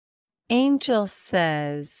Angel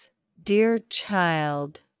says, "Dear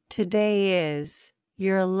child, today is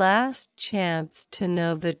your last chance to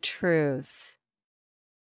know the truth.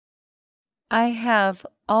 I have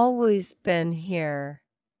always been here,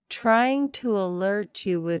 trying to alert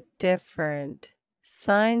you with different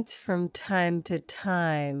signs from time to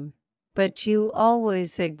time, but you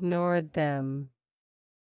always ignored them.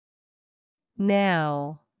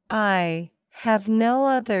 Now, I have no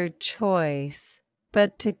other choice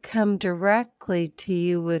but to come directly to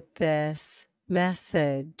you with this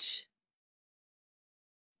message.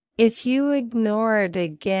 If you ignore it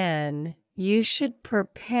again, you should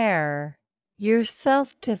prepare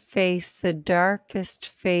yourself to face the darkest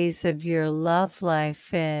phase of your love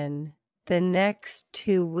life in the next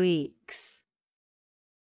 2 weeks.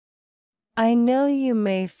 I know you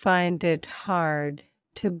may find it hard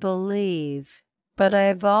to believe, but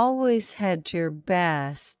I've always had your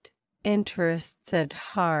best interests at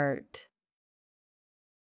heart.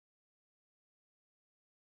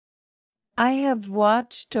 I have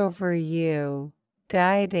watched over you,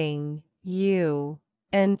 guiding you,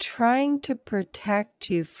 and trying to protect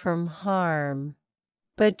you from harm,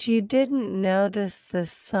 but you didn't notice the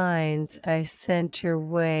signs I sent your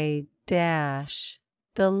way, the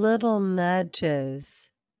little nudges,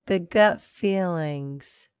 the gut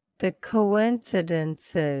feelings, the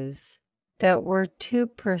coincidences that were too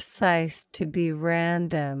precise to be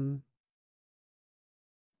random.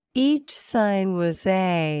 Each sign was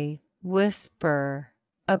a whisper,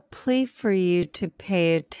 a plea for you to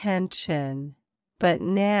pay attention, but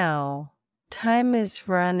now, time is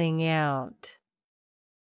running out.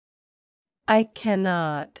 I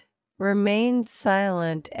cannot remain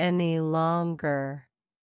silent any longer.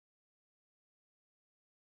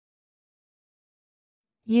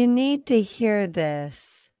 You need to hear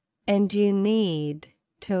this, and you need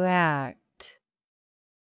to act.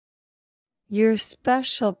 Your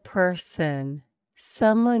special person,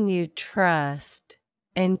 someone you trust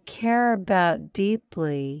and care about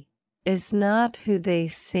deeply, is not who they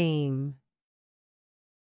seem.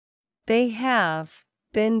 They have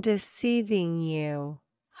been deceiving you,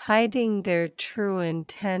 hiding their true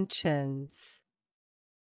intentions.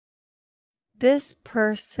 This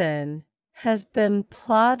person has been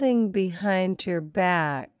plotting behind your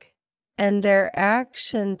back, and their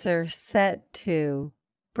actions are set to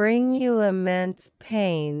bring you immense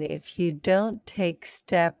pain if you don't take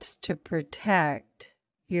steps to protect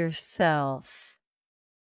yourself.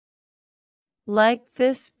 Like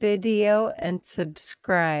this video and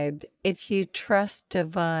subscribe if you trust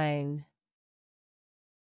Divine.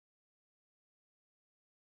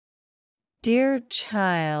 Dear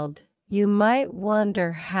child, you might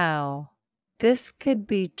wonder how this could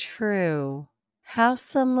be true, how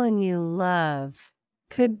someone you love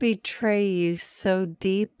could betray you so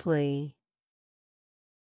deeply.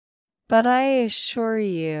 But I assure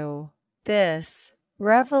you, this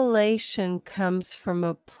revelation comes from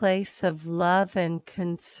a place of love and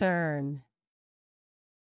concern.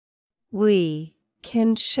 We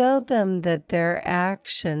can show them that their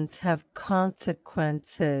actions have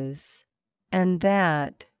consequences, and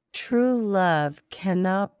that true love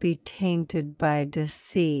cannot be tainted by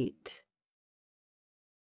deceit.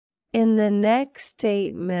 In the next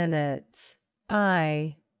 8 minutes,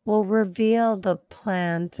 I will reveal the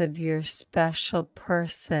plans of your special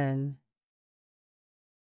person.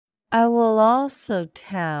 I will also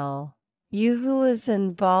tell you who is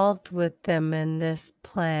involved with them in this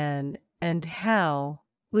plan and how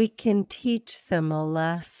we can teach them a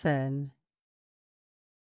lesson.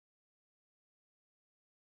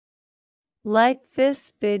 Like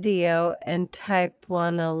this video and type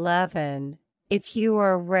 111 if you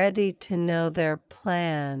are ready to know their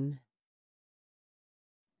plan.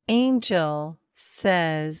 Angel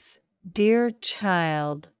says, "Dear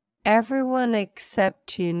child, everyone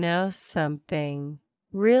except you knows something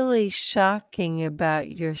really shocking about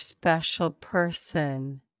your special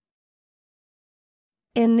person.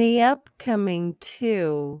 In the upcoming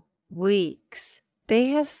 2 weeks, they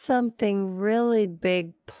have something really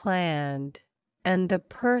big planned, and the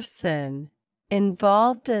person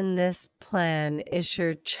involved in this plan is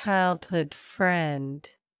your childhood friend.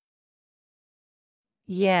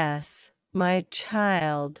 Yes, my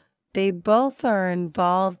child, they both are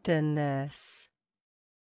involved in this.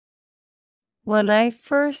 When I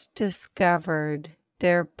first discovered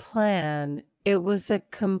their plan, it was a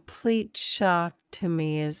complete shock to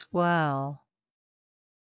me as well.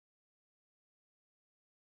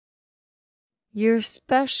 Your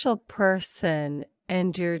special person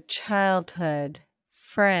and your childhood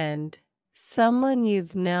friend, someone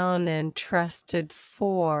you've known and trusted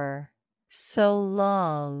for so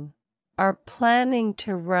long, are planning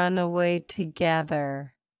to run away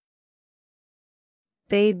together.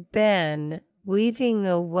 They'd been weaving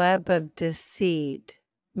a web of deceit,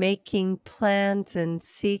 making plans in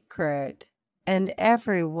secret, and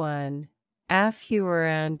everyone, you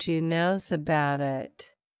around you knows about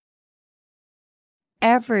it.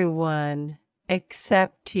 Everyone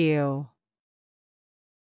except you.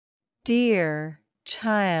 Dear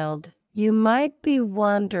child, you might be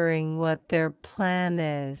wondering what their plan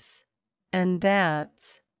is, and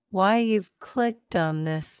that's why you've clicked on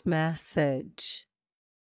this message.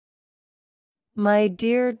 My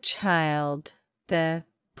dear child, the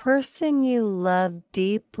person you love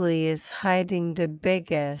deeply is hiding the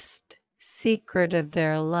biggest secret of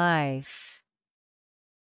their life.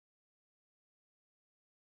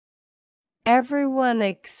 Everyone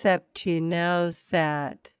except you knows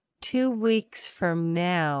that 2 weeks from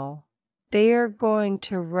now, they are going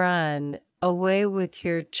to run away with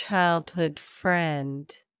your childhood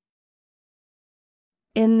friend.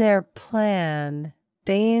 In their plan,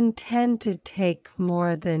 they intend to take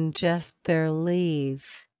more than just their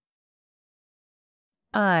leave.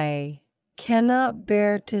 I cannot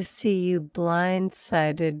bear to see you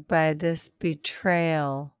blindsided by this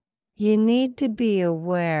betrayal. You need to be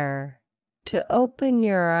aware, to open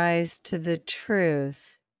your eyes to the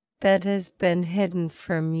truth that has been hidden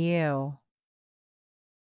from you.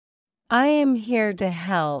 I am here to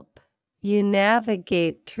help you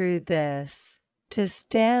navigate through this, to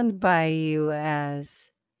stand by you as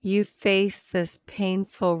you face this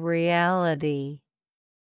painful reality.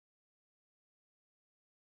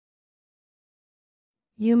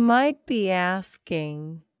 You might be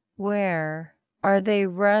asking, where are they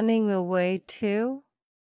running away to?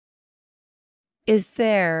 Is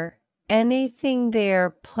there anything they are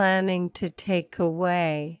planning to take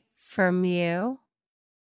away from you?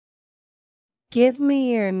 Give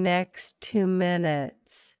me your next 2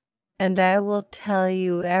 minutes, and I will tell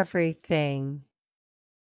you everything.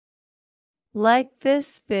 Like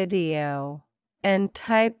this video, and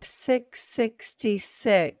type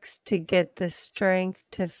 666 to get the strength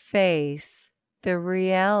to face the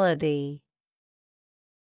reality.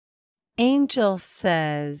 Angel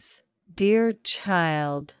says, "Dear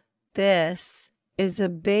child, this is a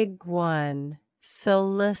big one, so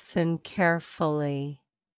listen carefully.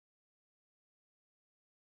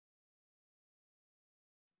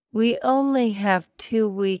 We only have 2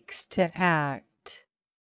 weeks to act.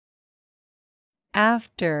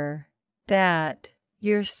 After that,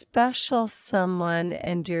 your special someone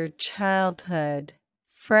and your childhood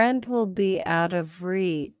friend will be out of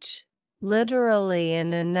reach, literally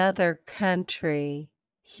in another country.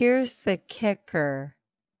 Here's the kicker.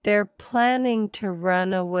 They're planning to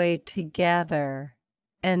run away together,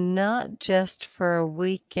 and not just for a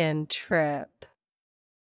weekend trip.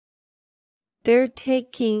 They're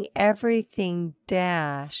taking everything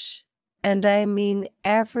and I mean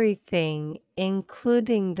everything,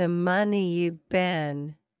 including the money you've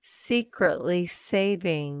been secretly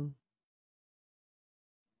saving.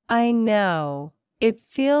 I know, it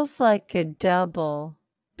feels like a double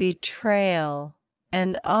betrayal,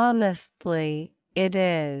 and honestly, it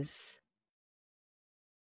is.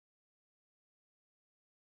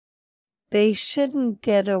 They shouldn't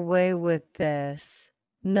get away with this,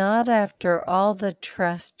 not after all the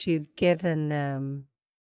trust you've given them.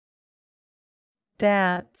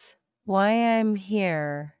 That's why I'm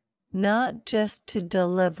here, not just to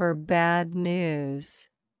deliver bad news,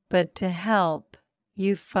 but to help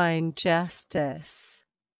you find justice.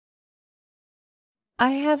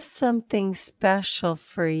 I have something special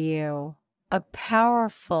for you, a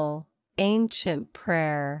powerful, ancient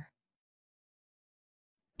prayer.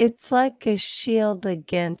 It's like a shield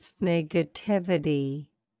against negativity,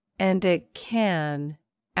 and it can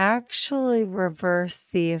actually reverse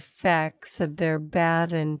the effects of their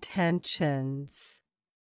bad intentions.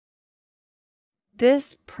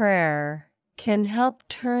 This prayer can help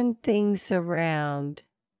turn things around,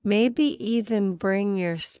 maybe even bring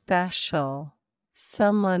your special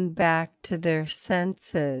someone back to their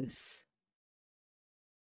senses.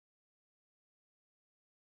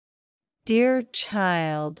 Dear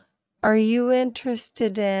child, are you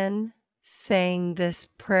interested in saying this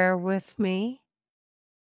prayer with me?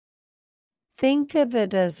 Think of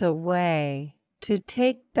it as a way to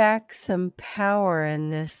take back some power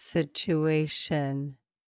in this situation.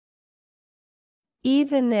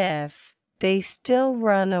 Even if they still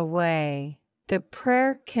run away, the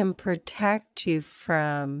prayer can protect you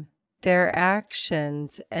from their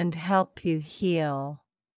actions and help you heal.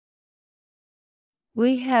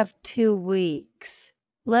 We have 2 weeks.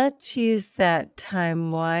 Let's use that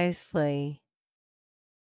time wisely.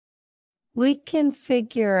 We can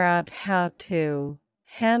figure out how to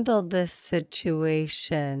handle this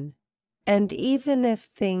situation. And even if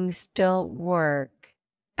things don't work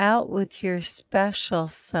out with your special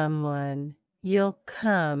someone, you'll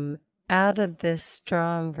come out of this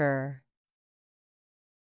stronger.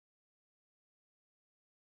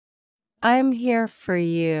 I'm here for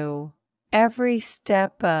you every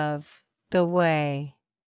step of the way.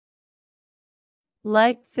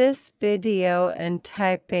 Like this video and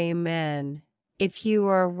type Amen if you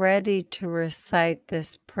are ready to recite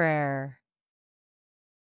this prayer.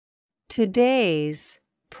 Today's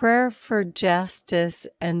prayer for justice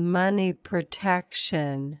and money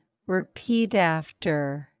protection. Repeat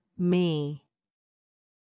after me.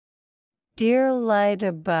 Dear light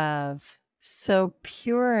above, so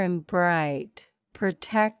pure and bright,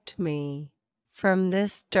 protect me from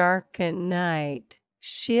this darkened night.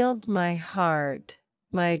 Shield my heart,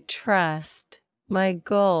 my trust, my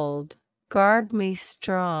gold. Guard me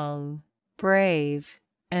strong, brave,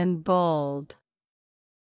 and bold.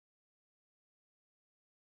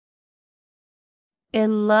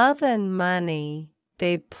 In love and money,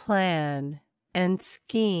 they plan and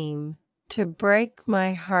scheme to break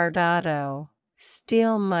my heart auto,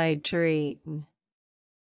 steal my dream.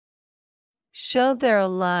 Show their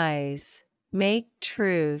lies, make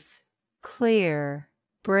truth clear,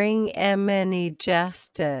 bring many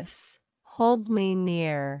justice, hold me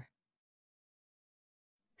near.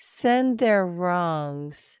 Send their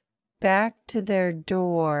wrongs back to their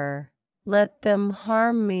door, let them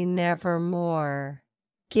harm me nevermore.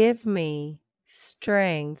 Give me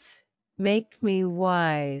strength, make me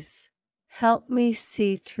wise, help me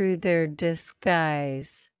see through their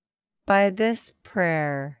disguise. By this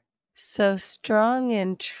prayer, so strong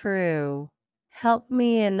and true, help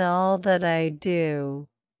me in all that I do.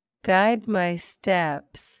 Guide my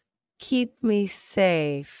steps, keep me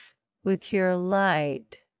safe, with your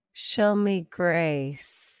light, show me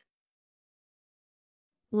grace.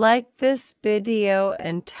 Like this video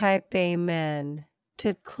and type Amen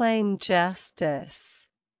to claim justice.